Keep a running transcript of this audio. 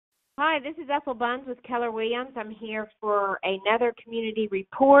Hi, this is Ethel Buns with Keller Williams. I'm here for another community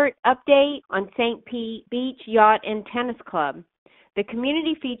report update on St. Pete Beach Yacht and Tennis Club. The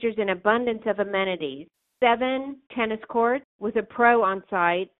community features an abundance of amenities. 7 tennis courts with a pro on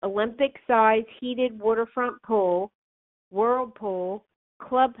site, Olympic-size heated waterfront pool, whirlpool,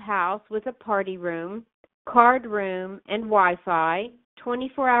 clubhouse with a party room, card room and Wi-Fi,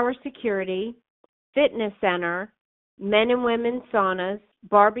 24-hour security, fitness center, men and women saunas,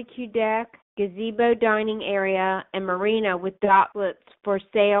 barbecue deck, gazebo dining area, and marina with dotlets for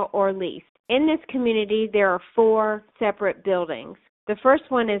sale or lease. In this community, there are 4 separate buildings. The first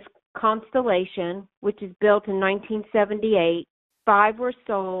one is Constellation, which is built in 1978. 5 were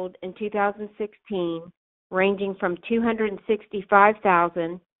sold in 2016, ranging from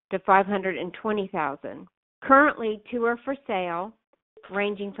 $265,000 to $520,000. Currently, 2 are for sale,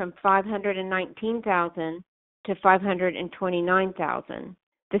 ranging from $519,000 to $529,000.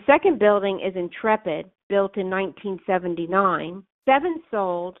 The second building is Intrepid, built in 1979. 7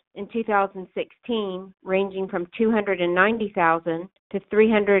 sold in 2016, ranging from $290,000 to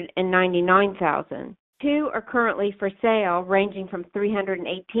 $399,000. 2 are currently for sale, ranging from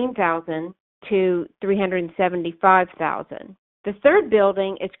 $318,000 to $375,000. The third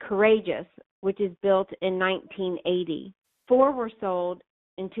building is Courageous, which is built in 1980. 4 were sold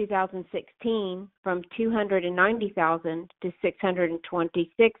in 2016 from $290,000 to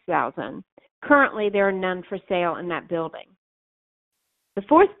 $626,000. Currently, there are none for sale in that building. The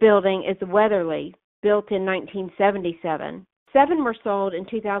fourth building is Weatherly, built in 1977. 7 were sold in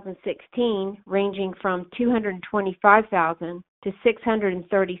 2016, ranging from $225,000 to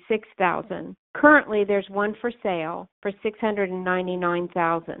 $636,000. Currently, there's 1 for sale for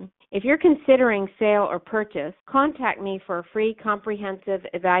 $699,000. If you're considering sale or purchase, contact me for a free comprehensive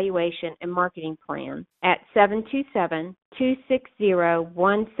evaluation and marketing plan at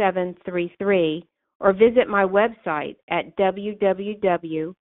 727-260-1733 or visit my website at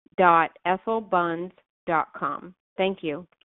www.ethelbuns.com. Thank you.